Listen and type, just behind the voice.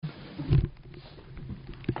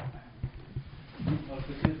If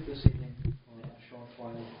we could this evening, for a short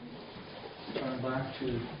while, turn back to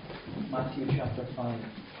Matthew chapter 5.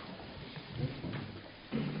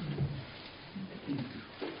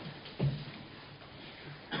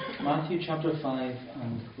 Matthew chapter 5,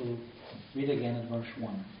 and we'll read again at verse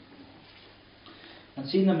 1. And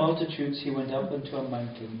seeing the multitudes, he went up into a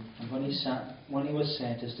mountain, and when he was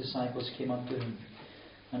set, his disciples came unto him.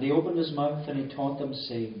 And he opened his mouth, and he taught them,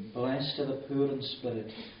 saying, Blessed are the poor in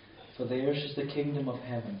spirit, for theirs is the kingdom of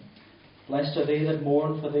heaven. Blessed are they that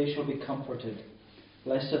mourn, for they shall be comforted.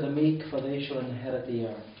 Blessed are the meek, for they shall inherit the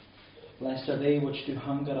earth. Blessed are they which do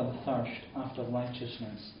hunger and thirst after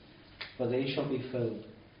righteousness, for they shall be filled.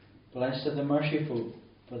 Blessed are the merciful,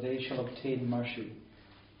 for they shall obtain mercy.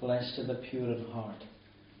 Blessed are the pure in heart,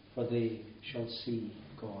 for they shall see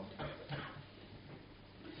God.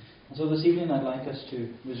 And so this evening I'd like us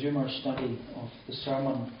to resume our study of the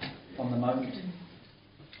Sermon on the Mount,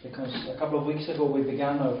 because a couple of weeks ago we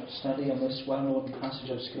began our study on this well-known passage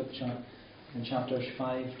of Scripture in chapters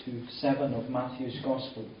 5 to 7 of Matthew's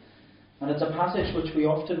Gospel. And it's a passage which we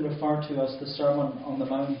often refer to as the Sermon on the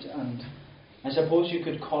Mount, and I suppose you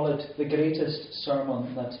could call it the greatest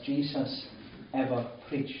sermon that Jesus ever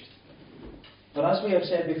preached. But as we have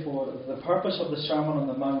said before, the purpose of the Sermon on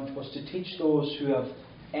the Mount was to teach those who have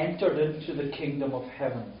entered into the kingdom of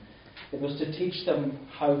heaven. It was to teach them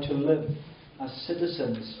how to live as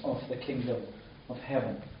citizens of the kingdom of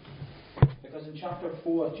heaven. Because in chapter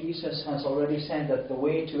 4, Jesus has already said that the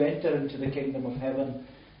way to enter into the kingdom of heaven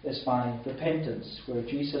is by repentance, where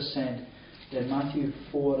Jesus said in Matthew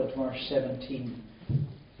 4 at verse 17,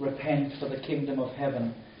 Repent, for the kingdom of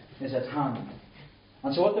heaven is at hand.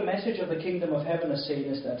 And so what the message of the kingdom of heaven is saying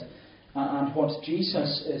is that, and what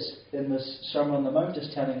Jesus is in this Sermon on the Mount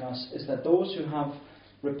is telling us, is that those who have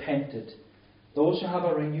repented, those who have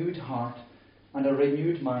a renewed heart and a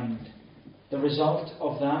renewed mind, the result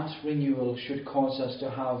of that renewal should cause us to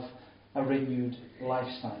have a renewed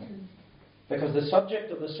lifestyle. Because the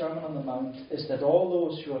subject of the Sermon on the Mount is that all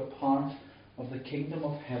those who are part of the kingdom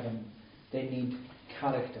of heaven, they need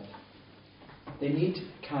character. They need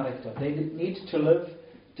character. They need to live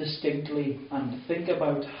distinctly and think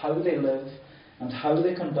about how they live and how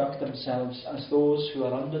they conduct themselves as those who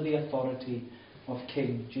are under the authority of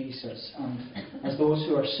King Jesus and as those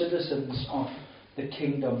who are citizens of the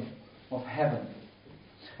kingdom of heaven.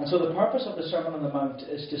 And so the purpose of the Sermon on the Mount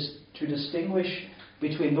is to distinguish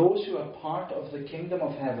between those who are part of the kingdom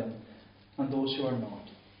of heaven and those who are not.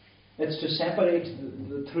 It's to separate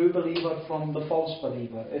the true believer from the false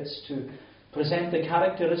believer. It's to present the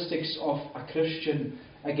characteristics of a Christian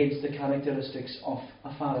against the characteristics of a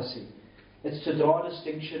Pharisee. It's to draw a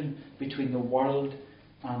distinction between the world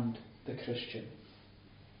and the Christian.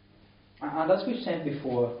 And as we've said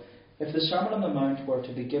before, if the Sermon on the Mount were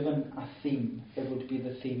to be given a theme, it would be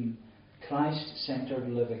the theme Christ-centered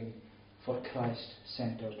living for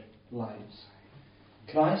Christ-centered lives.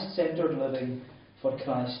 Christ-centered living for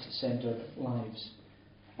Christ-centered lives.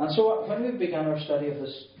 And so when we began our study of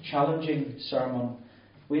this challenging sermon,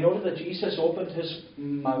 we noted that Jesus opened his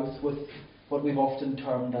mouth with what we've often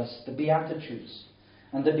termed as the Beatitudes.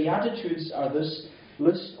 And the Beatitudes are this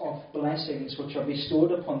list of blessings which are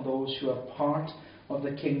bestowed upon those who are part of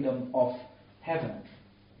the kingdom of heaven.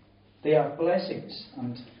 They are blessings.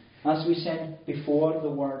 And as we said before, the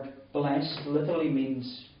word blessed literally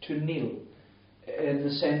means to kneel, in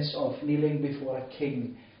the sense of kneeling before a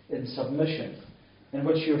king in submission, in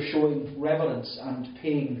which you're showing reverence and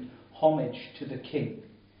paying homage to the king.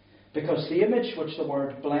 Because the image which the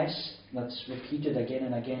word bless, that's repeated again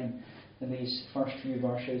and again in these first few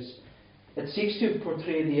verses, it seeks to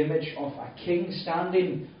portray the image of a king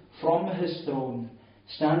standing from his throne,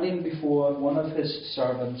 standing before one of his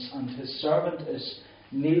servants, and his servant is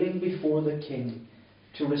kneeling before the king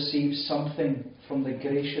to receive something from the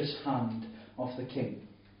gracious hand of the king.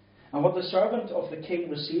 And what the servant of the king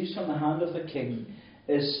receives from the hand of the king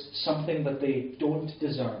is something that they don't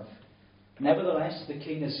deserve. Nevertheless, the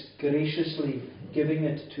king is graciously giving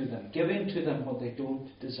it to them, giving to them what they don't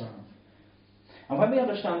deserve. And when we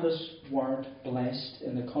understand this word blessed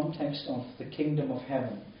in the context of the kingdom of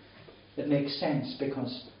heaven, it makes sense,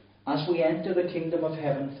 because as we enter the kingdom of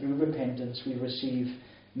heaven through repentance, we receive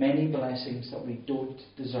many blessings that we don't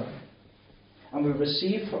deserve. And we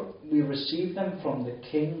receive them from the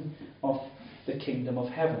King of the kingdom of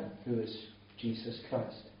heaven, who is Jesus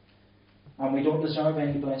Christ. And we don't deserve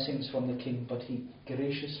any blessings from the King, but he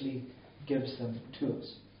graciously gives them to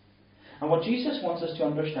us. And what Jesus wants us to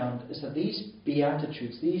understand is that these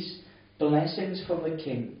Beatitudes, these blessings from the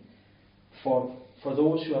King, for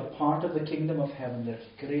those who are part of the kingdom of heaven, they're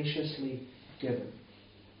graciously given.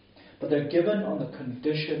 but they're given on the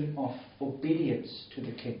condition of obedience to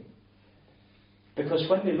the King. Because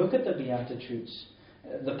when we look at the Beatitudes,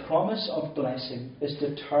 the promise of blessing is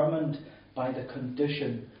determined by the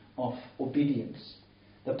condition of obedience.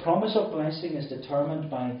 The promise of blessing is determined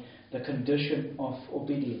by the condition of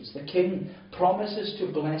obedience. The King promises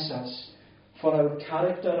to bless us for our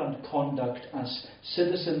character and conduct as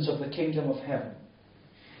citizens of the kingdom of heaven.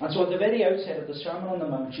 And so at the very outset of the Sermon on the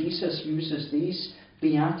Mount, Jesus uses these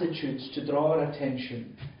Beatitudes to draw our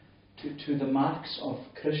attention to the marks of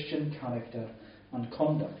Christian character and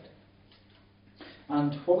conduct.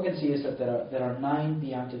 And what we can see is that there are 9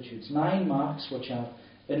 Beatitudes, 9 marks which are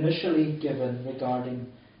initially given regarding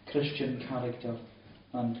Christian character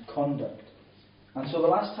and conduct. And so the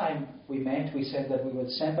last time we met, we said that we would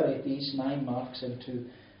separate these 9 marks into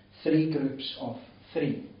 3 groups of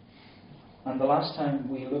 3. And the last time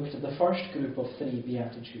we looked at the first group of 3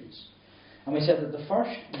 Beatitudes. And we said that the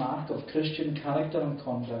first mark of Christian character and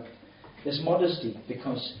conduct is modesty,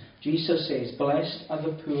 because Jesus says, "Blessed are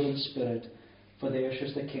the poor in spirit, for theirs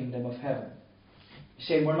is the kingdom of heaven." He's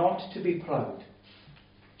saying we're not to be proud.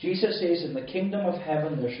 Jesus says in the kingdom of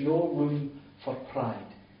heaven there's no room for pride.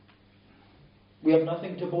 We have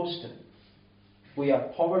nothing to boast in. We are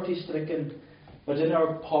poverty-stricken, but in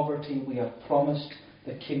our poverty we are promised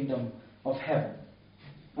the kingdom of heaven.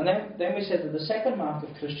 And then we said that the second mark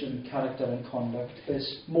of Christian character and conduct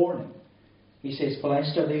is mourning. He says,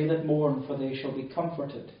 "Blessed are they that mourn, for they shall be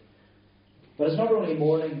comforted." But it's not only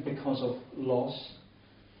mourning because of loss,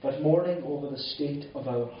 but mourning over the state of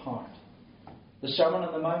our heart. The Sermon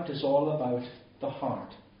on the Mount is all about the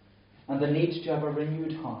heart, and the need to have a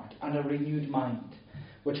renewed heart and a renewed mind,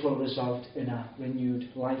 which will result in a renewed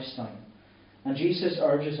lifestyle. And Jesus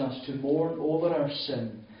urges us to mourn over our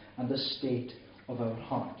sin and the state of our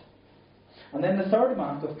heart. And then the third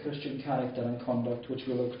mark of Christian character and conduct, which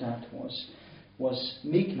we looked at, was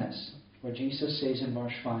meekness, where Jesus says in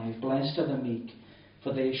verse 5, "Blessed are the meek,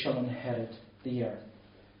 for they shall inherit the earth."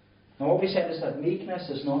 Now what we said is that meekness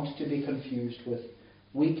is not to be confused with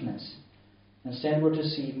weakness. Instead we're to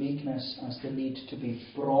see meekness as the need to be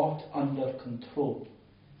brought under control,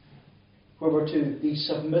 where we're to be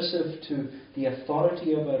submissive to the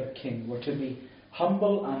authority of our King. We're to be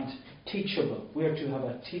humble and teachable. We are to have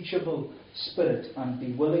a teachable spirit and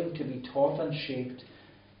be willing to be taught and shaped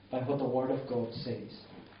by what the Word of God says.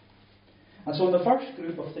 And so in the first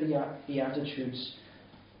group of 3 Beatitudes,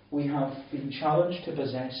 we have been challenged to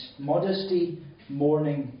possess modesty,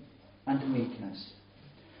 mourning, and meekness.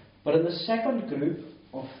 But in the second group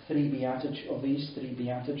of these 3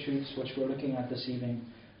 Beatitudes, which we're looking at this evening,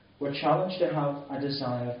 we're challenged to have a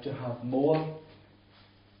desire to have more,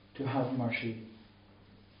 to have mercy,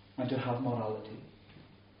 and to have morality.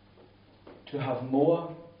 To have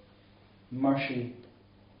more, mercy,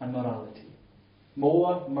 and morality.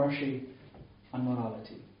 More, mercy, and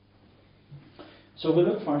morality. So we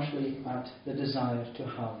look firstly at the desire to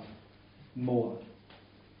have more.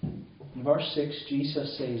 In verse 6,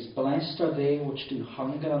 Jesus says, "Blessed are they which do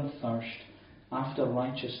hunger and thirst after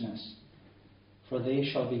righteousness, for they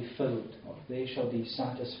shall be filled," or they shall be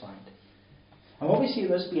satisfied. And what we see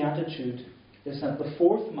in this beatitude is that the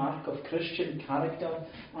fourth mark of Christian character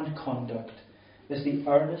and conduct is the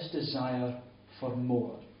earnest desire for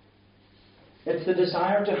more. It's the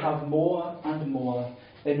desire to have more and more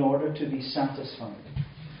in order to be satisfied.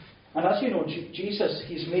 And as you know, Jesus,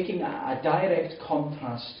 he's making a direct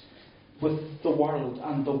contrast with the world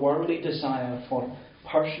and the worldly desire for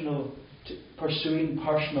pursuing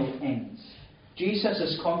personal ends. Jesus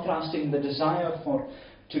is contrasting the desire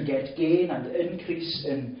to get gain and increase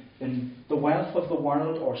in the wealth of the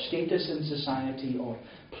world, or status in society, or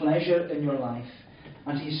pleasure in your life.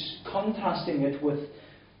 And he's contrasting it with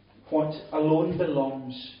what alone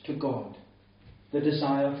belongs to God. The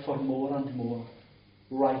desire for more and more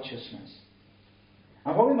righteousness.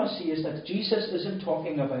 And what we must see is that Jesus isn't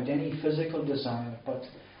talking about any physical desire, but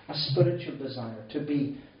a spiritual desire to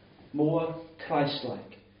be more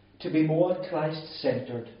Christ-like, to be more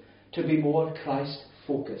Christ-centered, to be more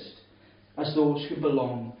Christ-focused, as those who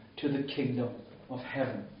belong to the kingdom of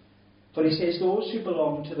heaven. For he says those who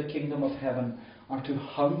belong to the kingdom of heaven are to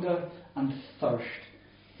hunger and thirst,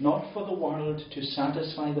 not for the world to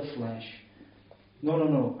satisfy the flesh.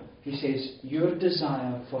 No. He says your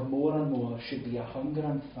desire for more and more should be a hunger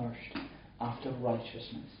and thirst after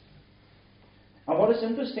righteousness. And what is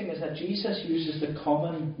interesting is that Jesus uses the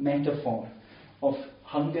common metaphor of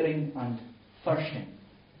hungering and thirsting.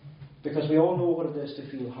 Because we all know what it is to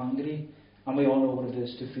feel hungry, and we all know what it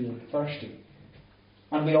is to feel thirsty.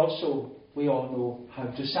 And we all know how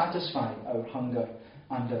to satisfy our hunger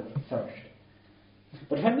and our thirst.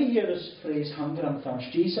 But when we hear this phrase, hunger and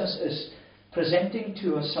thirst, Jesus is presenting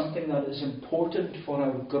to us something that is important for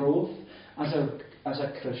our growth as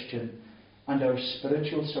a Christian and our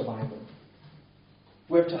spiritual survival.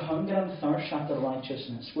 We're to hunger and thirst after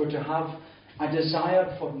righteousness. We're to have a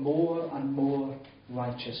desire for more and more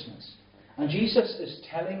righteousness. And Jesus is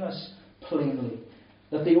telling us plainly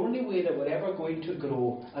that the only way that we're ever going to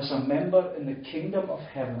grow as a member in the kingdom of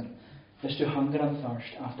heaven is to hunger and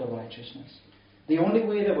thirst after righteousness. The only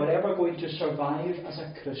way that we're ever going to survive as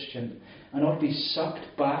a Christian and not be sucked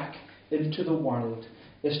back into the world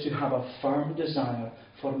is to have a firm desire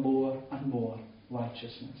for more and more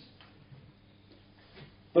righteousness.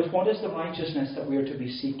 But what is the righteousness that we are to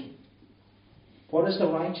be seeking? What is the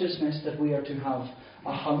righteousness that we are to have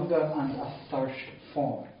a hunger and a thirst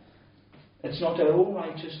for? It's not our own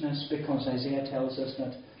righteousness, because Isaiah tells us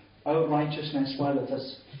that our righteousness, well, it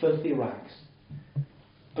is filthy rags.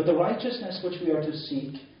 But the righteousness which we are to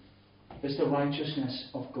seek is the righteousness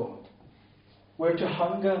of God. We're to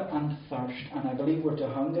hunger and thirst, and I believe we're to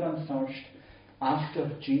hunger and thirst after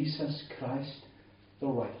Jesus Christ the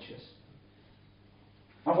righteous.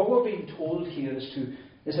 And what we're being told here is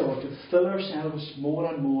that we're to fill ourselves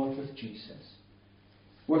more and more with Jesus.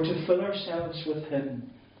 We're to fill ourselves with Him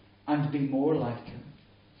and be more like Him.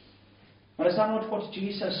 And is that not what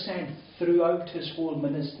Jesus said throughout His whole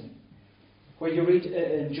ministry? Where you read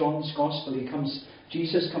in John's Gospel,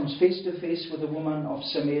 Jesus comes face to face with a woman of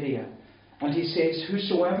Samaria, and He says,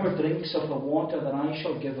 "Whosoever drinks of the water that I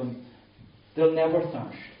shall give him, they'll never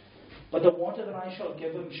thirst. But the water that I shall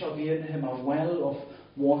give him shall be in him a well of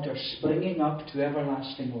water springing up to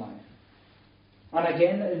everlasting life." And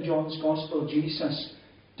again in John's Gospel, Jesus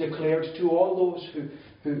declared to all those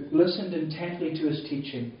who listened intently to His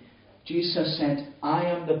teaching, Jesus said, "I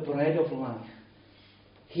am the bread of life.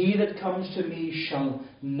 He that comes to me shall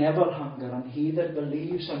never hunger, and he that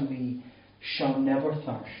believes on me shall never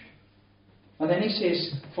thirst." And then He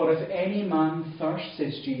says, "For if any man thirst,"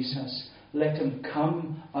 says Jesus, "let him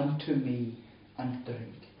come unto me and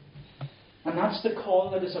drink." And that's the call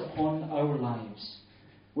that is upon our lives,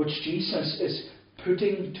 which Jesus is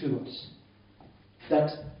putting to us.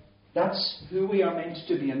 That's who we are meant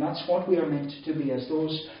to be, and that's what we are meant to be as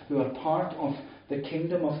those who are part of the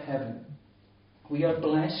kingdom of heaven. We are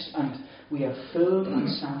blessed and we are filled and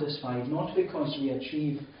satisfied, not because we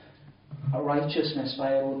achieve a righteousness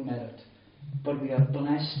by our own merit, but we are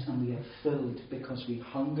blessed and we are filled because we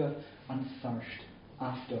hunger and thirst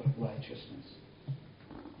after righteousness.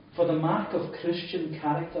 For the mark of Christian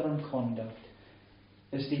character and conduct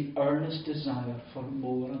is the earnest desire for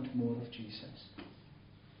more and more of Jesus.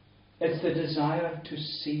 It's the desire to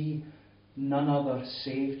see none other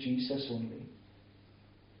save Jesus only.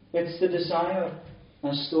 It's the desire,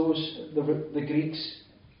 as the Greeks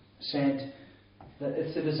said, that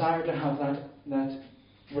it's the desire to have that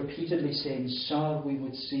repeatedly saying, "Sir, we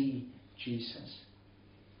would see Jesus."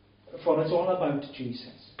 For it's all about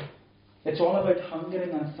Jesus. It's all about hungering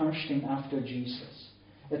and thirsting after Jesus.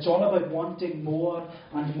 It's all about wanting more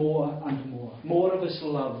and more and more. More of His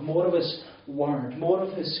love, more of His word, more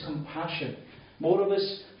of His compassion, more of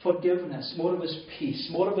His forgiveness, more of His peace,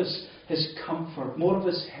 more of His comfort, more of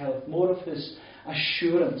His help, more of His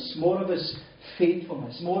assurance, more of His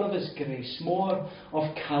faithfulness, more of His grace, more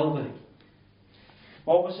of Calvary.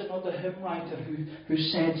 Or was it not the hymn writer who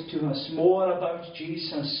said to us, "More about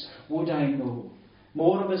Jesus would I know,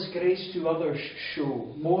 more of His grace to others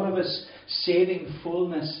show, more of His saving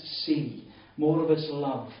fullness see, more of His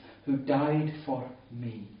love who died for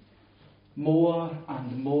me." More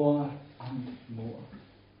and more and more.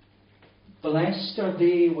 Blessed are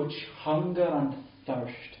they which hunger and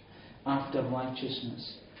thirst after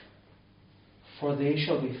righteousness, for they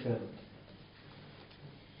shall be filled.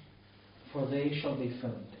 For they shall be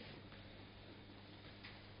filled.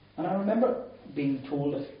 And I remember being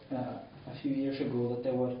told a few years ago that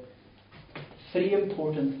there were 3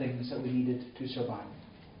 important things that we needed to survive.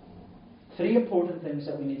 3 important things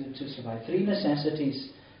that we needed to survive. 3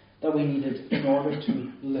 necessities that we needed in order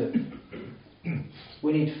to live.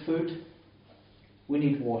 We need food, we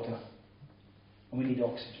need water, and we need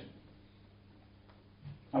oxygen.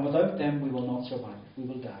 And without them we will not survive, we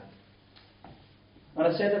will die. And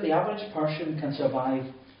it said that the average person can survive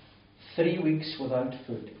 3 weeks without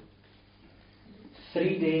food,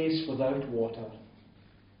 3 days without water,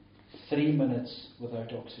 3 minutes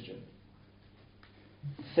without oxygen.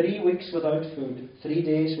 3 weeks without food, 3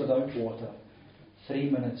 days without water, 3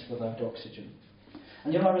 minutes without oxygen.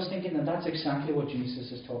 And I was thinking that that's exactly what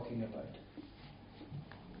Jesus is talking about.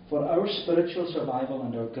 For our spiritual survival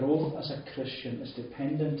and our growth as a Christian is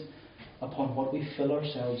dependent upon what we fill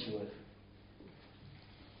ourselves with.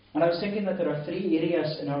 And I was thinking that there are three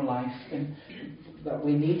areas in our life that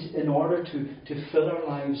we need in order to fill our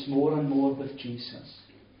lives more and more with Jesus,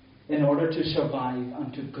 in order to survive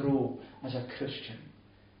and to grow as a Christian.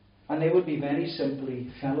 And they would be very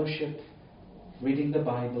simply fellowship, reading the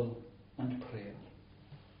Bible, and prayer.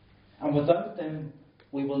 And without them,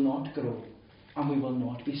 we will not grow and we will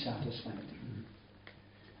not be satisfied.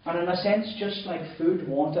 And in a sense, just like food,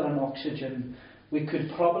 water, and oxygen, we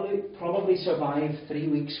could probably survive 3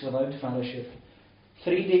 weeks without fellowship,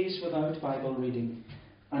 3 days without Bible reading,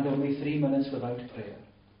 and only 3 minutes without prayer.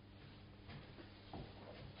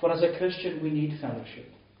 For as a Christian, we need fellowship.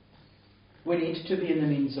 We need to be in the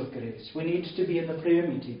means of grace. We need to be in the prayer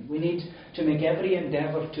meeting. We need to make every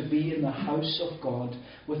endeavour to be in the house of God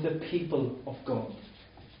with the people of God.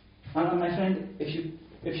 And my friend,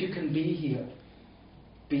 if you can be here,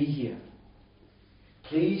 be here.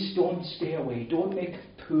 Please don't stay away. Don't make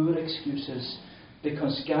poor excuses,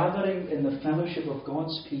 because gathering in the fellowship of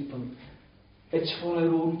God's people, it's for our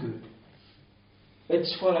own good.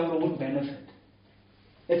 It's for our own benefit.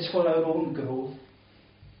 It's for our own growth.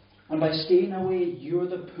 And by staying away, you're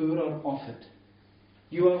the poorer of it.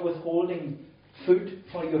 You are withholding food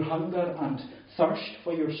for your hunger and thirst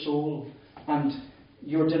for your soul, and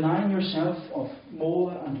you're denying yourself of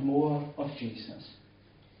more and more of Jesus.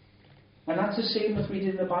 And that's the same with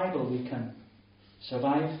reading the Bible. We can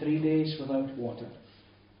survive 3 days without water.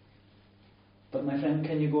 But my friend,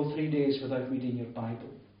 can you go 3 days without reading your Bible?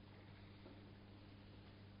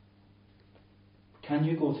 Can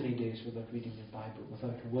you go 3 days without reading your Bible,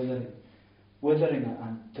 without withering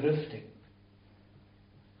and drifting?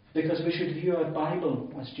 Because we should view our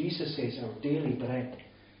Bible, as Jesus says, our daily bread.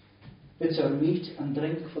 It's our meat and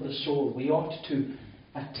drink for the soul. We ought to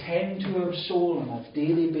attend to our soul on a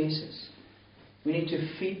daily basis. We need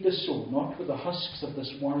to feed the soul, not with the husks of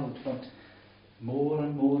this world, but more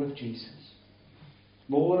and more of Jesus.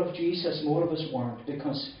 More of Jesus, more of His Word,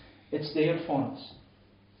 because it's there for us.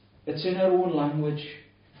 It's in our own language,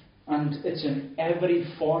 and it's in every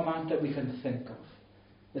format that we can think of.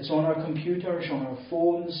 It's on our computers, on our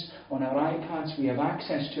phones, on our iPads. We have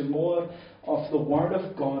access to more of the Word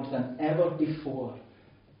of God than ever before.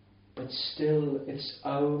 But still, it's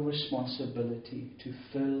our responsibility to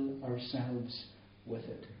fill ourselves with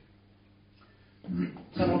it.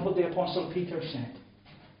 Is that not what the Apostle Peter said?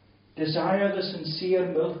 Desire the sincere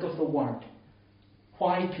milk of the Word.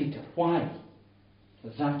 Why, Peter? Why?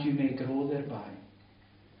 That you may grow thereby.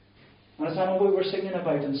 And as I know we were singing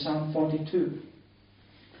about in Psalm 42,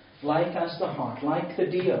 like as the hart, like the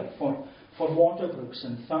deer for water brooks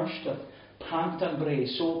and thirsteth, pant and bray,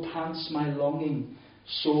 so pants my longing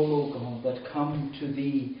soul, O God, that come to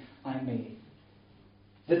Thee I may.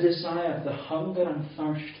 The desire, the hunger and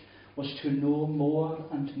thirst was to know more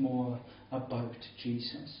and more about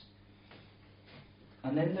Jesus.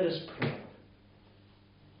 And then there is prayer.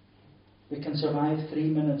 We can survive 3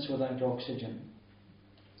 minutes without oxygen.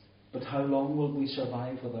 But how long will we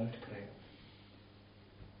survive without prayer?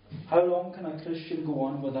 How long can a Christian go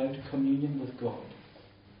on without communion with God?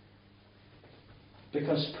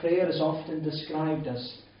 Because prayer is often described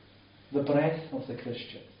as the breath of the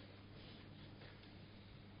Christian.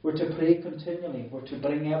 We're to pray continually. We're to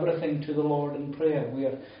bring everything to the Lord in prayer. We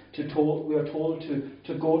are told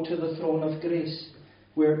to go to the throne of grace.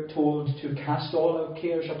 We're told to cast all our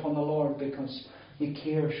cares upon the Lord because He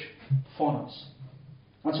cares for us.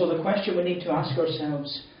 And so the question we need to ask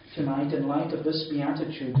ourselves tonight in light of this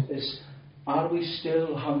beatitude is, are we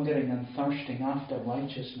still hungering and thirsting after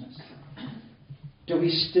righteousness? Do we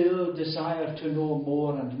still desire to know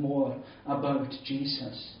more and more about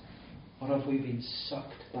Jesus? Or have we been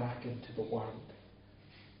sucked back into the world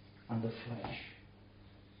and the flesh?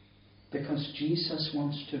 Because Jesus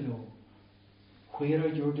wants to know, where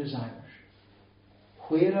are your desires?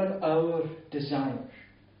 Where are our desires?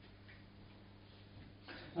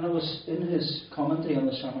 And it was in his commentary on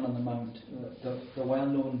the Sermon on the Mount, the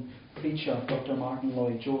well-known preacher, Dr. Martin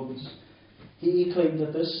Lloyd-Jones, he claimed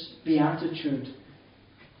that this beatitude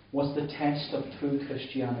was the test of true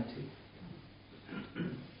Christianity.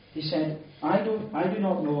 He said, I do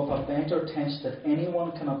not know of a better test that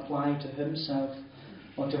anyone can apply to himself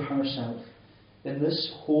or to herself in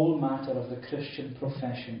this whole matter of the Christian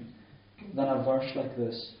profession than a verse like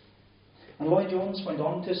this. And Lloyd-Jones went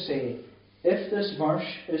on to say, if this verse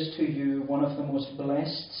is to you one of the most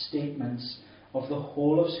blessed statements of the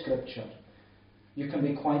whole of Scripture, you can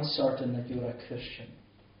be quite certain that you are a Christian.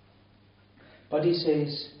 But he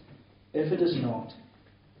says, if it is not,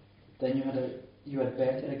 then you had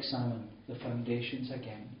better examine the foundations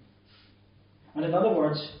again. And in other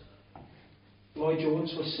words, Lloyd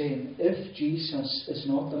Jones was saying, if Jesus is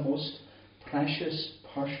not the most precious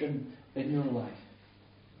person in your life,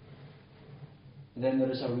 then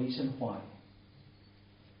there is a reason why.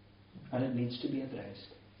 And it needs to be addressed.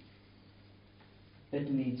 It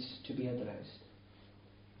needs to be addressed.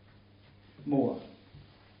 More.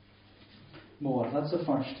 That's the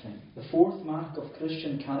first thing. The fourth mark of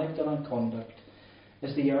Christian character and conduct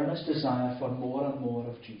is the earnest desire for more and more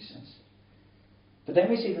of Jesus. But then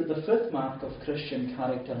we see that the fifth mark of Christian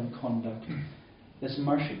character and conduct is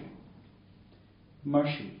mercy.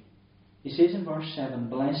 Mercy. He says in verse 7,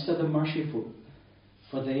 "Blessed are the merciful,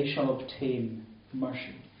 for they shall obtain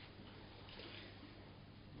mercy."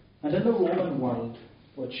 And in the Roman world,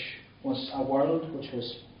 which was a world which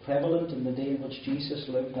was prevalent in the day in which Jesus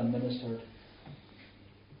lived and ministered,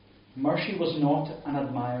 mercy was not an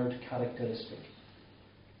admired characteristic.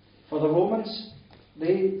 For the Romans,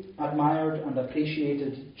 they admired and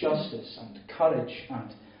appreciated justice and courage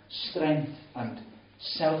and strength and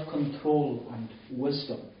self-control and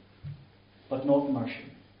wisdom, but not mercy.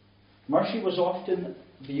 Mercy was often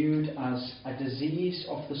viewed as a disease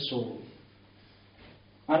of the soul,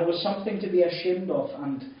 and it was something to be ashamed of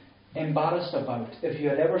and embarrassed about if you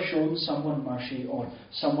had ever shown someone mercy or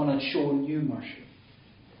someone had shown you mercy.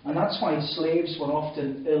 And that's why slaves were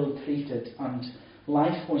often ill-treated and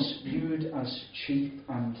life was viewed as cheap,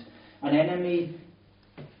 and an enemy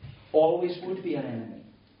always would be an enemy.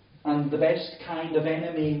 And the best kind of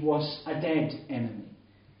enemy was a dead enemy.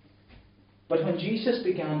 But when Jesus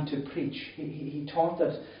began to preach, he taught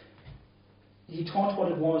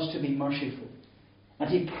what it was to be merciful. And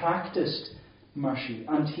he practiced mercy.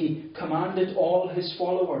 And he commanded all his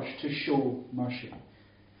followers to show mercy.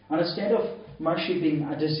 And instead of mercy being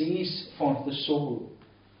a disease for the soul,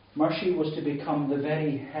 mercy was to become the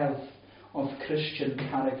very health of Christian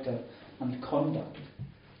character and conduct.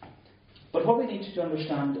 But what we need to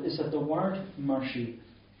understand is that the word mercy,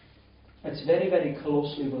 it's very, very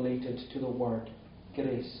closely related to the word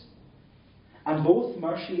grace. And both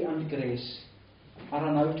mercy and grace are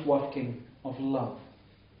an outworking of love.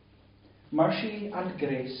 Mercy and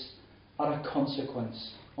grace are a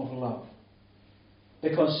consequence of love.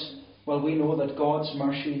 Because, well, we know that God's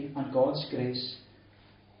mercy and God's grace,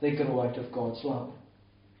 they grow out of God's love.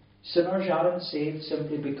 Sinners aren't saved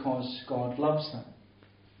simply because God loves them.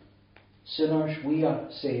 Sinners, we are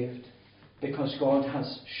saved because God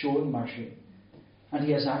has shown mercy and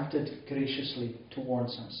He has acted graciously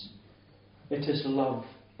towards us. It is love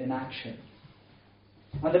in action.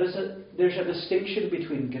 And there's a distinction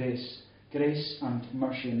between grace and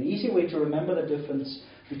mercy. And the easy way to remember the difference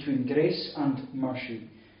between grace and mercy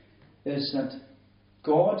is that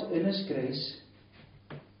God, in His grace,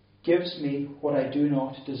 gives me what I do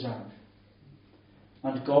not deserve.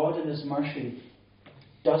 And God, in His mercy,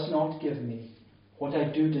 does not give me what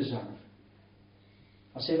I do deserve.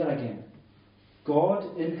 I'll say that again.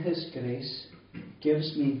 God, in His grace,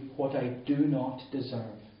 gives me what I do not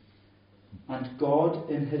deserve. And God,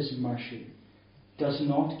 in His mercy, does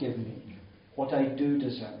not give me what I do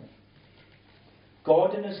deserve.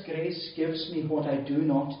 God, in His grace, gives me what I do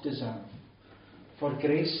not deserve. For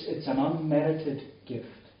grace, it's an unmerited gift.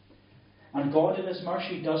 And God, in His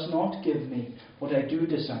mercy, does not give me what I do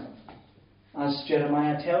deserve. As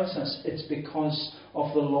Jeremiah tells us, it's because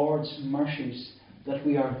of the Lord's mercies that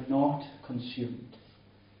we are not consumed.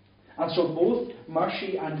 And so both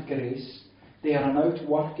mercy and grace, they are an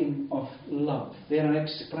outworking of love. They are an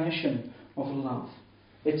expression of love.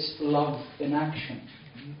 It's love in action.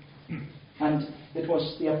 And it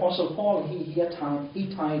was the Apostle Paul,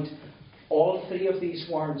 he tied all three of these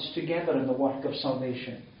words together in the work of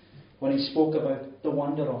salvation when he spoke about the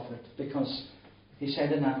wonder of it. Because he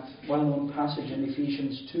said in that well-known passage in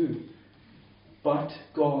Ephesians 2, "But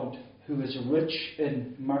God, who is rich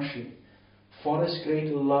in mercy, for His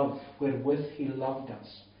great love wherewith He loved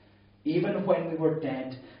us, even when we were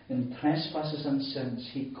dead in trespasses and sins,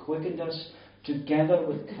 He quickened us together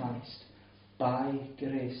with Christ. By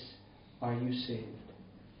grace are you saved."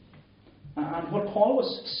 And what Paul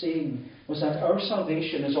was saying was that our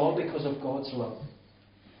salvation is all because of God's love.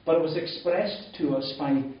 But it was expressed to us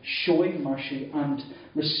by showing mercy and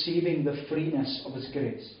receiving the freeness of His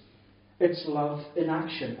grace. It's love in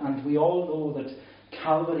action, and we all know that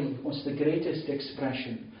Calvary was the greatest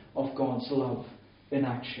expression of God's love in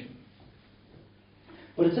action.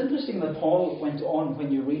 But it's interesting that Paul went on,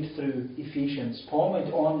 when you read through Ephesians, Paul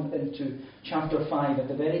went on into chapter 5 at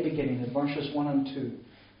the very beginning, in verses 1 and 2.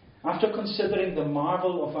 After considering the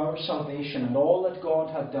marvel of our salvation and all that God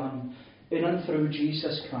had done in and through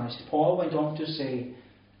Jesus Christ, Paul went on to say,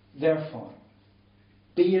 "Therefore,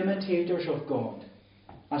 be imitators of God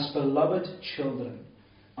as beloved children,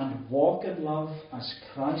 and walk in love as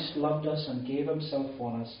Christ loved us and gave himself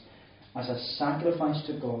for us as a sacrifice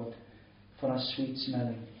to God for a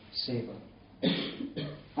sweet-smelling savour.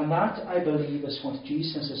 And that, I believe, is what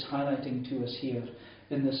Jesus is highlighting to us here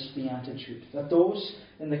in this beatitude. That those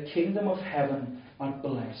in the kingdom of heaven are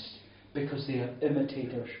blessed because they are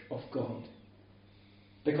imitators of God.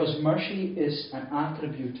 Because mercy is an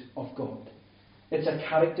attribute of God. It's a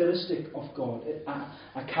characteristic of God,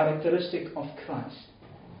 a characteristic of Christ.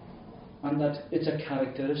 And that it's a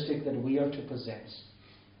characteristic that we are to possess.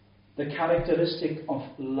 The characteristic of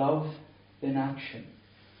love in action.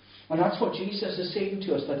 And that's what Jesus is saying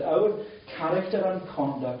to us, that our character and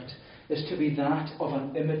conduct is to be that of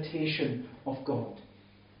an imitation of God.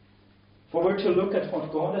 For we're to look at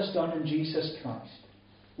what God has done in Jesus Christ.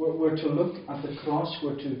 We're to look at the cross.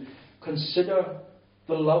 We're to consider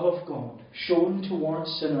the love of God shown towards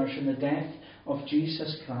sinners in the death of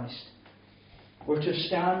Jesus Christ. We're to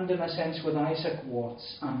stand, in a sense, with Isaac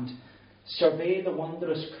Watts and survey the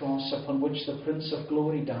wondrous cross upon which the Prince of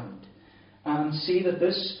Glory died, and see that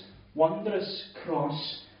this wondrous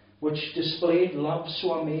cross, which displayed love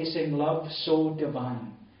so amazing, love so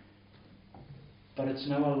divine, but it's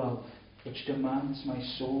now a love which demands my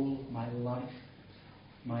soul, my life,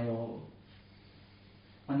 my all.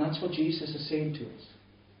 And that's what Jesus is saying to us.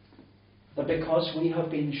 That because we have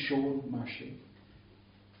been shown mercy,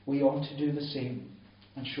 we ought to do the same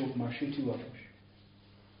and show mercy to others.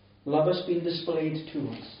 Love has been displayed to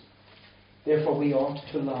us. Therefore we ought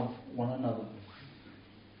to love one another.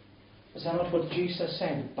 Is that not what Jesus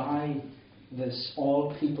said? By this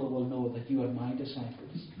all people will know that you are my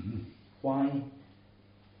disciples. Mm-hmm. Why?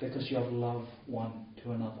 Because you have loved one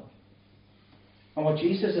to another. And what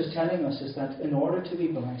Jesus is telling us is that in order to be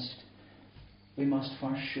blessed, we must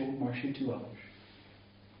first show mercy to others.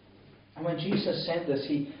 And when Jesus said this,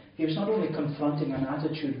 he was not only confronting an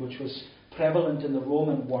attitude which was prevalent in the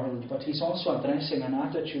Roman world, but he's also addressing an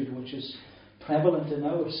attitude which is prevalent in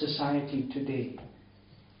our society today.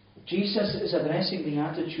 Jesus is addressing the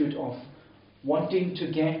attitude of wanting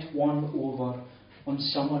to get one over on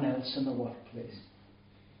someone else in the workplace,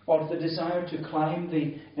 or the desire to climb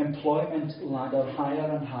the employment ladder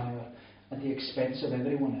higher and higher at the expense of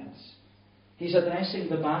everyone else. He's addressing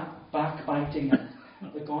the backbiting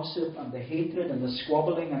and the gossip and the hatred and the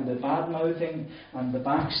squabbling and the bad-mouthing and the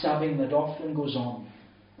backstabbing that often goes on.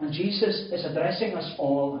 And Jesus is addressing us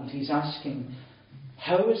all, and he's asking,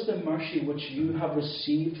 how is the mercy which you have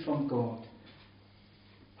received from God,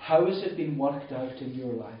 how has it been worked out in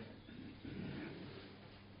your life?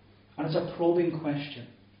 And it's a probing question.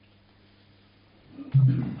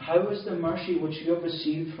 How is the mercy which you have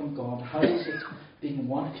received from God, how is it being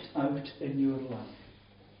worked out in your life?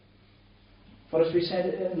 For as we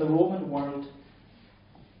said, in the Roman world,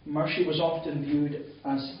 mercy was often viewed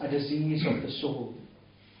as a disease of the soul.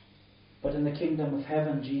 But in the kingdom of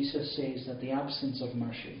heaven, Jesus says that the absence of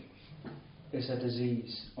mercy is a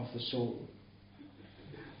disease of the soul.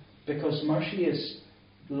 Because mercy is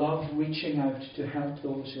love reaching out to help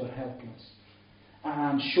those who are helpless.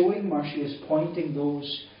 And showing mercy is pointing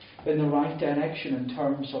those in the right direction in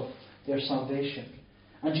terms of their salvation.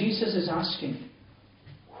 And Jesus is asking,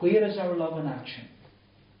 where is our love in action?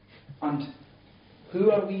 And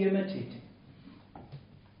who are we imitating?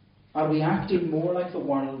 Are we acting more like the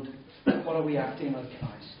world, or are we acting like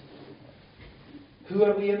Christ? Who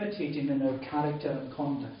are we imitating in our character and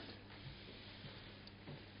conduct?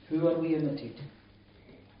 Who are we imitating?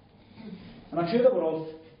 And I'm sure that we're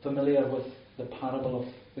all familiar with the parable of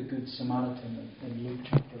the Good Samaritan in Luke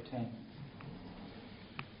chapter 10.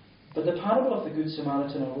 But the parable of the Good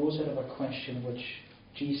Samaritan arose out of a question which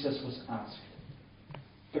Jesus was asked.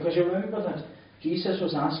 Because you remember that Jesus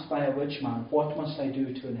was asked by a rich man, what must I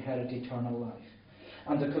do to inherit eternal life?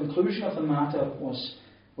 And the conclusion of the matter was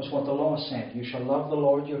what the law said. You shall love the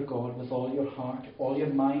Lord your God with all your heart, all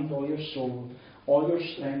your mind, all your soul, all your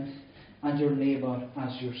strength, and your neighbour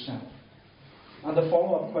as yourself. And the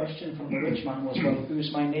follow-up question from the rich man was, well,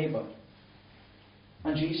 who's my neighbour?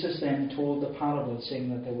 And Jesus then told the parable, saying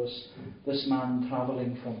that there was this man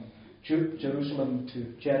travelling from Jerusalem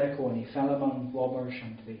to Jericho, and he fell among robbers,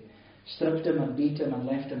 and they stripped him and beat him and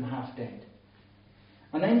left him half dead.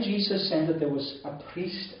 And then Jesus said that there was a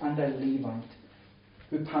priest and a Levite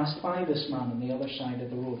who passed by this man on the other side of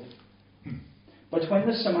the road. But when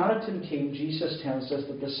the Samaritan came, Jesus tells us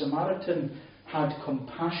that the Samaritan had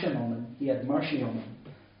compassion on him, he had mercy on him,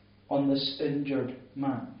 on this injured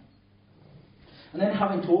man. And then,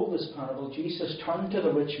 having told this parable, Jesus turned to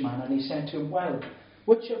the rich man and he said to him, well,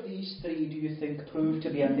 which of these three do you think proved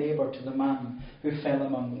to be a neighbour to the man who fell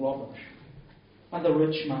among robbers? And the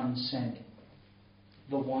rich man said,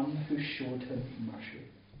 the one who showed him mercy.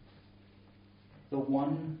 The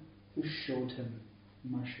one who showed him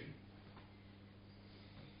mercy.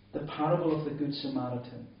 The parable of the Good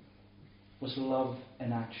Samaritan was love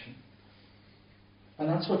in action. And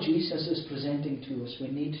that's what Jesus is presenting to us. We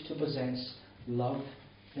need to possess love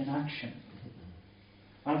in action.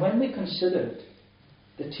 And when we consider it,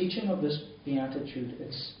 the teaching of this beatitude,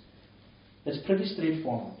 it's pretty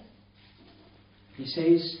straightforward. He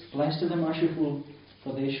says, blessed are the merciful,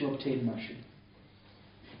 for they shall obtain mercy.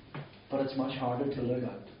 But it's much harder to live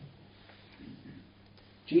out.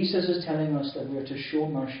 Jesus is telling us that we are to show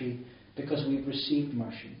mercy because we've received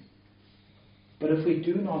mercy. But if we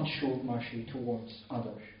do not show mercy towards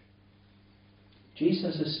others,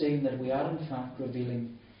 Jesus is saying that we are in fact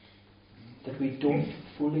revealing that we don't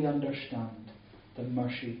fully understand the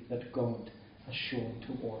mercy that God has shown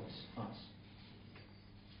towards us.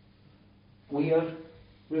 We are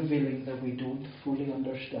revealing that we don't fully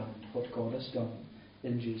understand what God has done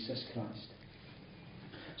in Jesus Christ.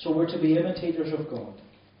 So we're to be imitators of God.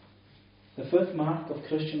 The fifth mark of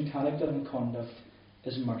Christian character and conduct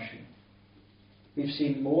is mercy. We've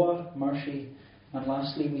seen more mercy, and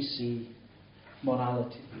lastly we see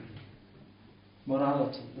morality.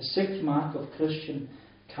 Morality. The sixth mark of Christian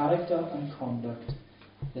character and conduct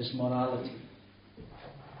is morality.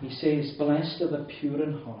 He says, blessed are the pure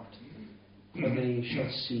in heart, for they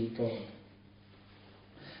shall see God.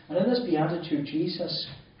 And in this beatitude, Jesus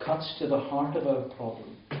cuts to the heart of our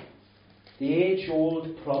problem. The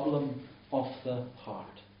age-old problem of the heart.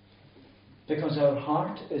 Because our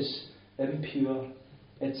heart is impure,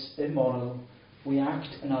 it's immoral, we act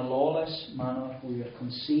in a lawless manner, we are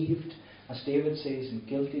conceived, as David says, in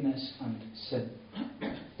guiltiness and sin.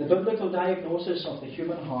 The biblical diagnosis of the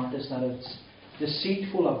human heart is that it's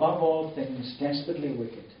deceitful above all things, desperately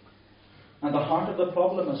wicked. And the heart of the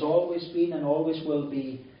problem has always been and always will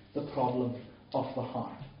be the problem of the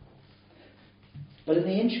heart. But in the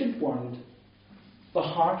ancient world, the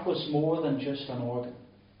heart was more than just an organ.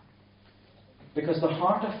 Because the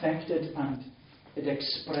heart affected and it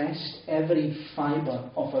expressed every fibre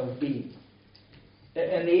of our being.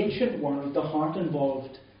 In the ancient world, the heart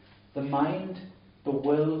involved the mind, the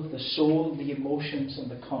will, the soul, the emotions, and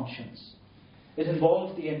the conscience. It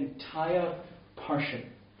involved the entire person.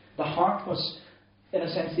 The heart was, in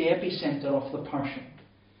a sense, the epicenter of the person.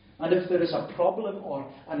 And if there is a problem or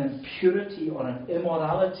an impurity or an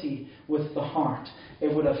immorality with the heart,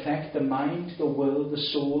 it would affect the mind, the will, the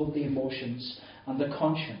soul, the emotions, and the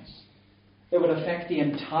conscience. It would affect the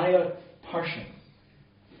entire person.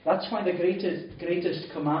 That's why the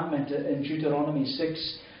greatest commandment in Deuteronomy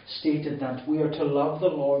 6 stated that we are to love the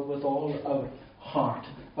Lord with all our heart,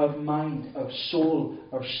 our mind, our soul,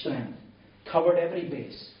 our strength. Covered every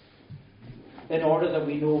base in order that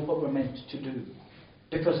we know what we're meant to do.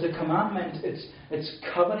 Because the commandment, it's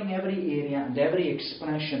covering every area and every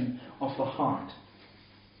expression of the heart.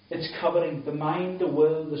 It's covering the mind, the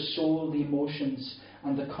will, the soul, the emotions,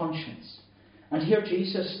 and the conscience. And here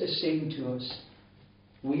Jesus is saying to us,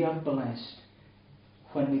 we are blessed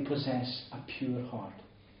when we possess a pure heart.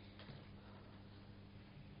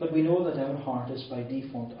 But we know that our heart is by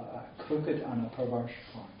default a crooked and a perverse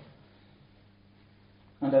heart.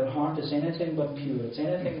 And our heart is anything but pure. It's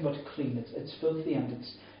anything but clean. It's filthy and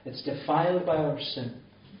it's defiled by our sin.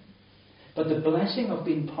 But the blessing of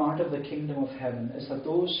being part of the kingdom of heaven is that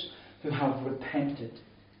those who have repented,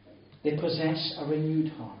 they possess a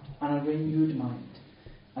renewed heart and a renewed mind.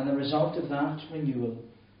 And the result of that renewal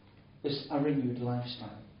is a renewed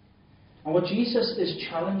lifestyle. And what Jesus is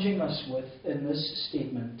challenging us with in this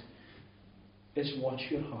statement is watch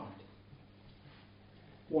your heart.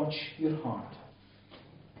 Watch your heart.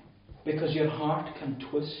 Because your heart can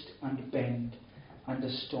twist and bend and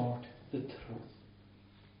distort the truth.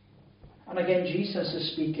 And again, Jesus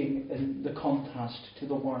is speaking in the contrast to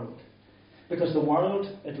the world. Because the world,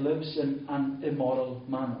 it lives in an immoral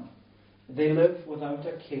manner. They live without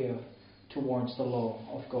a care towards the law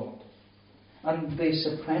of God. And they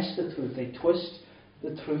suppress the truth. They twist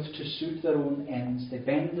the truth to suit their own ends. They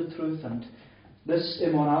bend the truth. And this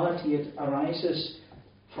immorality, it arises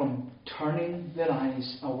from turning their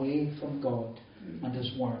eyes away from God and His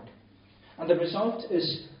Word. And the result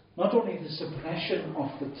is not only the suppression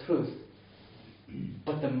of the truth,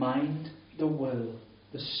 but the mind, the will,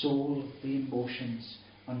 the soul, the emotions,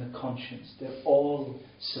 and the conscience. They're all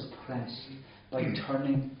suppressed by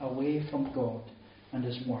turning away from God and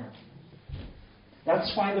His Word.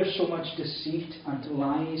 That's why there's so much deceit and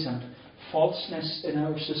lies and falseness in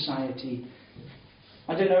our society.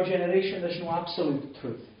 And in our generation, there's no absolute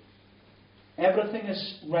truth. Everything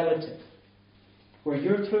is relative. where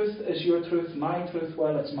your truth is your truth, my truth,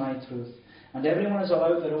 well, it's my truth. And everyone is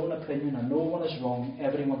allowed their own opinion, and no one is wrong,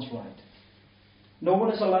 everyone's right. No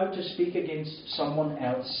one is allowed to speak against someone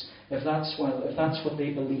else if that's what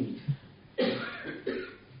they believe.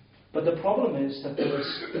 But the problem is that there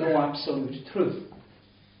is no absolute truth.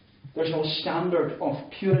 There's no standard of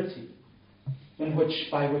purity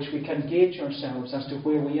by which we can gauge ourselves as to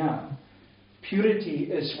where we are. Purity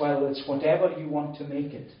is, well, it's whatever you want to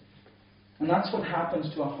make it. And that's what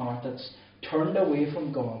happens to a heart that's turned away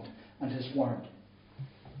from God and His Word.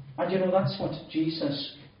 And that's what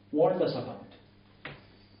Jesus warned us about.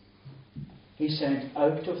 He said,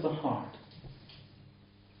 out of the heart,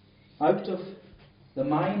 out of the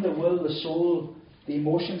mind, the will, the soul, the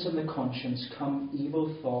emotions and the conscience come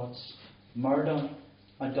evil thoughts, murder,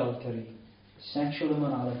 adultery, sexual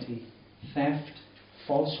immorality, theft,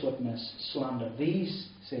 false witness, slander. These,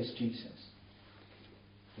 says Jesus,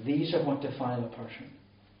 these are what defile a person.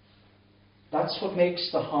 That's what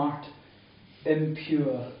makes the heart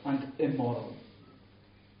impure and immoral.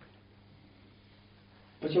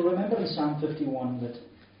 But you remember in Psalm 51 that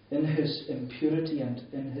in his impurity and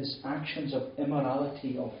in his actions of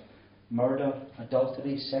immorality, of murder,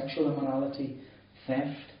 adultery, sexual immorality,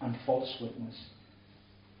 theft and false witness,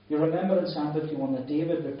 you remember in Psalm 51 that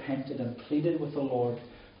David repented and pleaded with the Lord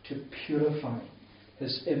to purify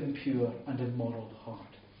his impure and immoral heart.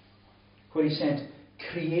 Where he said,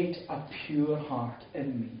 create a pure heart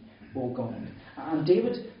in me, O God. And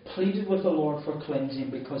David pleaded with the Lord for cleansing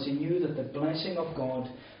because he knew that the blessing of God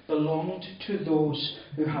belonged to those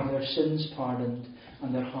who have their sins pardoned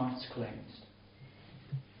and their hearts cleansed.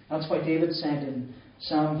 That's why David said in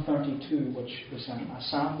Psalm 32, which was a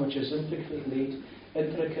psalm which is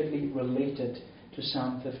intricately related to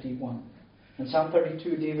Psalm 51. In Psalm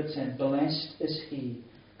 32, David said, blessed is he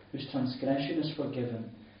whose transgression is forgiven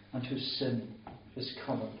and whose sin is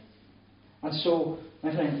covered. And so,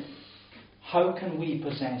 my friend, how can we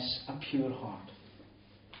possess a pure heart?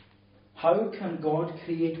 How can God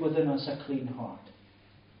create within us a clean heart?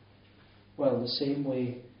 Well, the same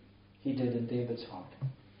way He did in David's heart.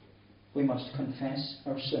 We must confess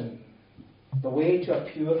our sin. The way to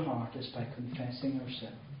a pure heart is by confessing our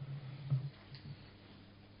sin.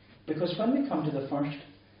 Because when we come to the first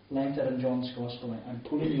letter in John's Gospel, I'm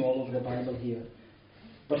pulling you all over the Bible here,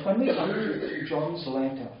 but when we come to John's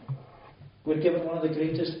letter, we're given one of the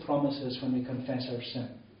greatest promises when we confess our sin.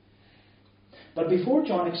 But before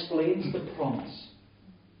John explains the promise,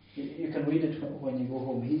 you can read it when you go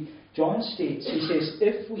home. John states, he says,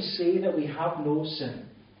 if we say that we have no sin,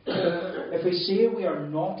 if we say we are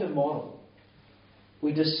not immoral,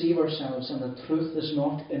 we deceive ourselves and the truth is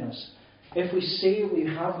not in us. If we say we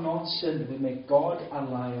have not sinned, we make God a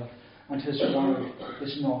liar and His word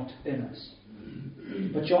is not in us.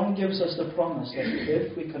 But John gives us the promise that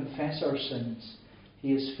if we confess our sins,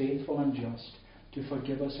 He is faithful and just to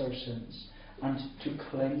forgive us our sins and to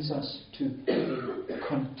cleanse us, to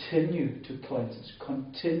continue to cleanse us,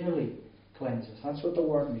 continually cleanse us. That's what the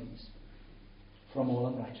word means. From all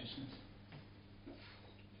unrighteousness.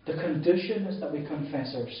 The condition is that we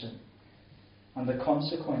confess our sin. And the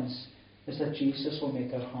consequence is that Jesus will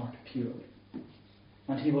make our heart pure.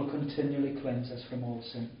 And He will continually cleanse us from all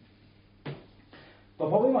sin.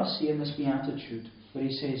 But what we must see in this beatitude, where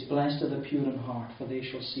He says, blessed are the pure in heart, for they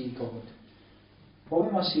shall see God. What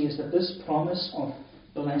we must see is that this promise of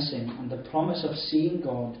blessing and the promise of seeing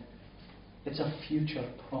God, it's a future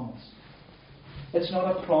promise. It's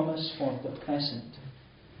not a promise for the present,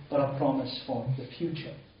 but a promise for the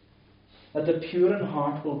future. That the pure in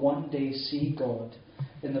heart will one day see God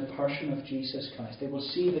in the person of Jesus Christ. They will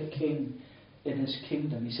see the King in His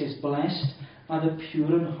kingdom. He says, blessed are the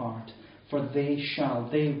pure in heart, for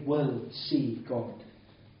they will see God.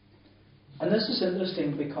 And this is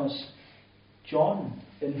interesting because John,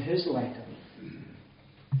 in his letter,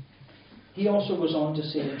 he also goes on to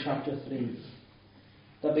say in chapter 3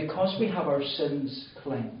 that because we have our sins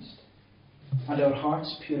cleansed and our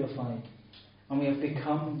hearts purified and we have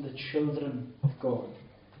become the children of God,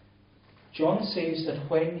 John says that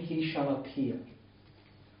when He shall appear,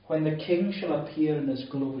 when the King shall appear in His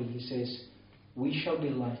glory, he says, we shall be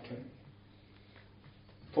like Him,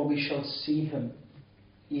 for we shall see Him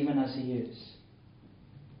even as He is.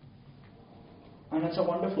 And it's a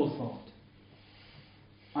wonderful thought.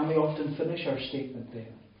 And we often finish our statement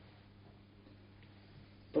there.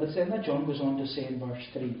 But it's then that John goes on to say in verse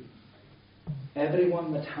 3,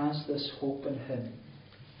 everyone that has this hope in Him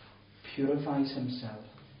purifies himself,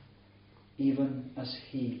 even as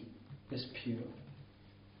He is pure.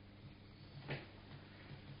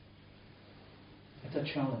 It's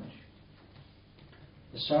a challenge.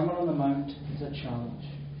 The Sermon on the Mount is a challenge.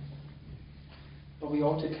 But we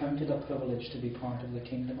ought to count it a privilege to be part of the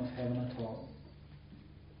kingdom of heaven at all.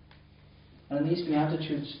 And in these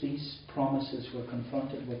Beatitudes, these promises, we're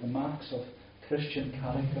confronted with the marks of Christian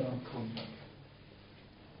character and conduct.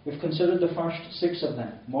 We've considered the first 6 of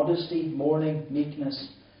them: modesty, mourning, meekness,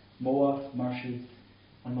 moa, mercy,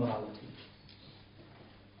 and morality.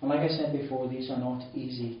 And like I said before, these are not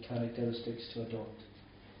easy characteristics to adopt.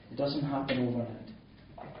 It doesn't happen overnight.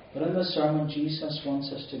 But in this sermon, Jesus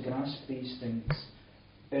wants us to grasp these things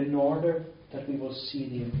in order that we will see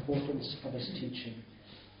the importance of His teaching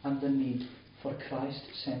and the need for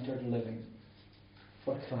Christ-centered living,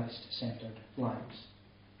 for Christ-centered lives.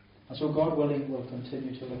 And so, God willing, we'll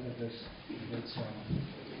continue to look at this great sermon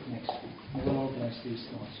next week. May the Lord bless these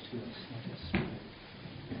thoughts to us. Let us pray.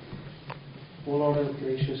 O Lord, our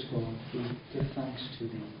gracious God, we give thanks to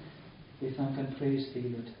Thee. We thank and praise Thee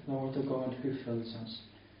that Thou art the God who fills us,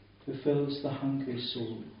 who fills the hungry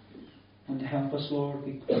soul. And help us, Lord,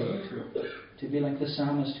 we pray, to be like the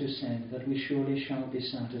psalmist who said that we surely shall be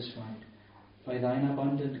satisfied by Thine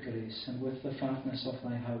abundant grace and with the fatness of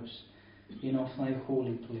Thy house, in of Thy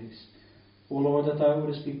holy place. O Lord, that Thou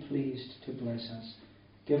wouldest be pleased to bless us.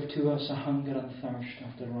 Give to us a hunger and thirst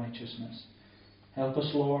after righteousness. Help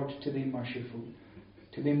us, Lord, to be merciful,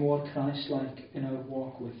 to be more Christ-like in our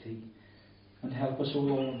walk with Thee. And help us, O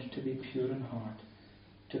Lord, to be pure in heart,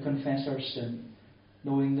 to confess our sin,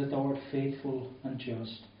 knowing that Thou art faithful and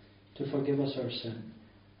just, to forgive us our sin,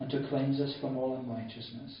 and to cleanse us from all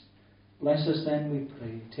unrighteousness. Bless us then, we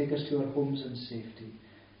pray. Take us to our homes in safety,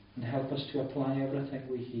 and help us to apply everything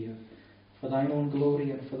we hear for Thine own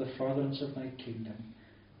glory and for the furtherance of Thy kingdom.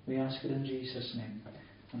 We ask it in Jesus' name,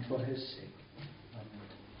 and for His sake. Amen.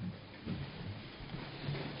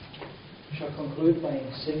 I shall conclude by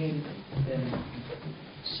singing in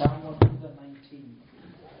Psalm 119.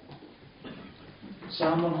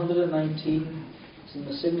 Psalm 119 is in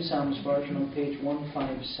the Sing Psalms version on page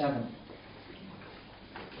 157.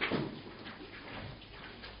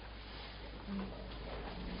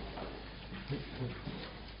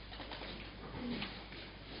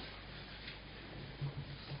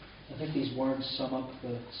 I think these words sum up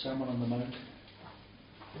the Sermon on the Mount.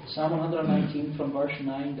 Psalm 119 from verse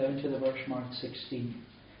 9 down to the verse mark 16.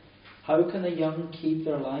 How can the young keep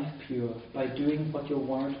their life pure? By doing what Your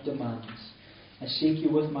word demands. I seek You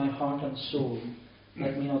with my heart and soul.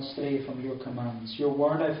 Let me not stray from Your commands. Your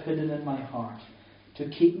word I've hidden in my heart, to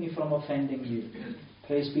keep me from offending You.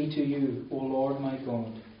 Praise be to You, O Lord my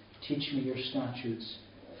God. Teach me Your statutes,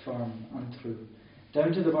 firm and true.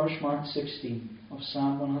 Down to the verse mark 16 of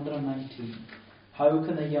Psalm 119. How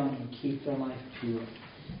can the young keep their life pure?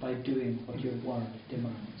 By doing what Your word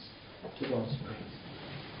demands. To God's praise.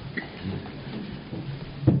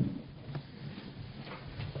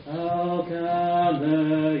 How can the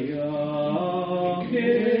young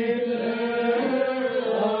keep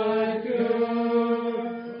their life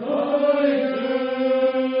pure by doing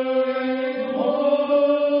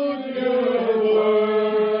what Your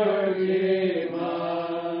word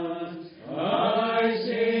demands? I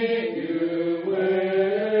seek You with my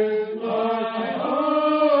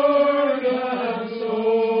heart and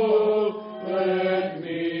soul. Let me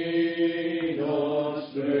not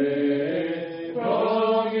stray from Your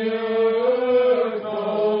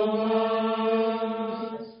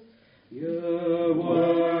commands. Your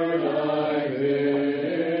word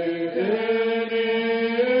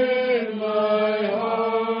I've hidden in my heart,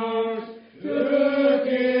 to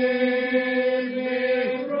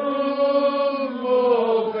keep me from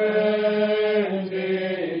offending You.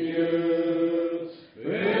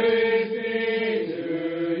 Praise be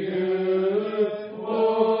to You, O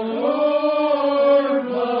Lord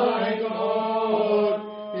my God. Teach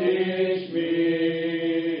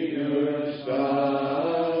me Your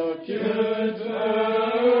statutes,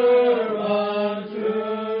 firm and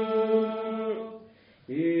true.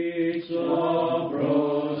 Each law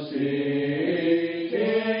proceeding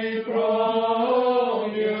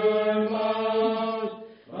from Your mouth,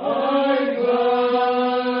 I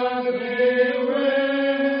gladly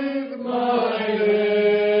with my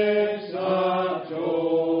lips have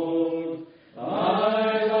told.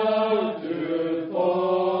 I love to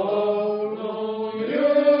follow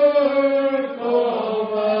Your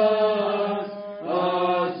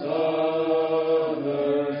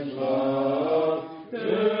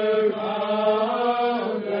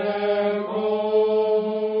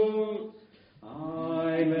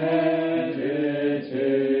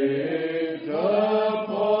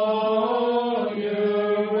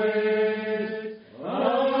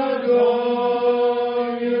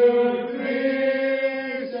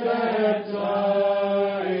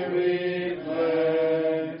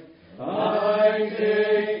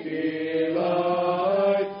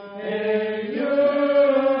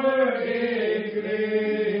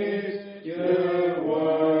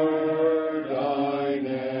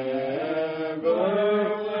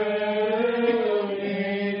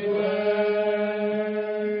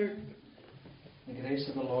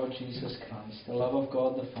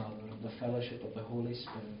of God the Father and the fellowship of the Holy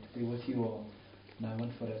Spirit be with you all, now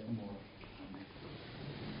and forevermore.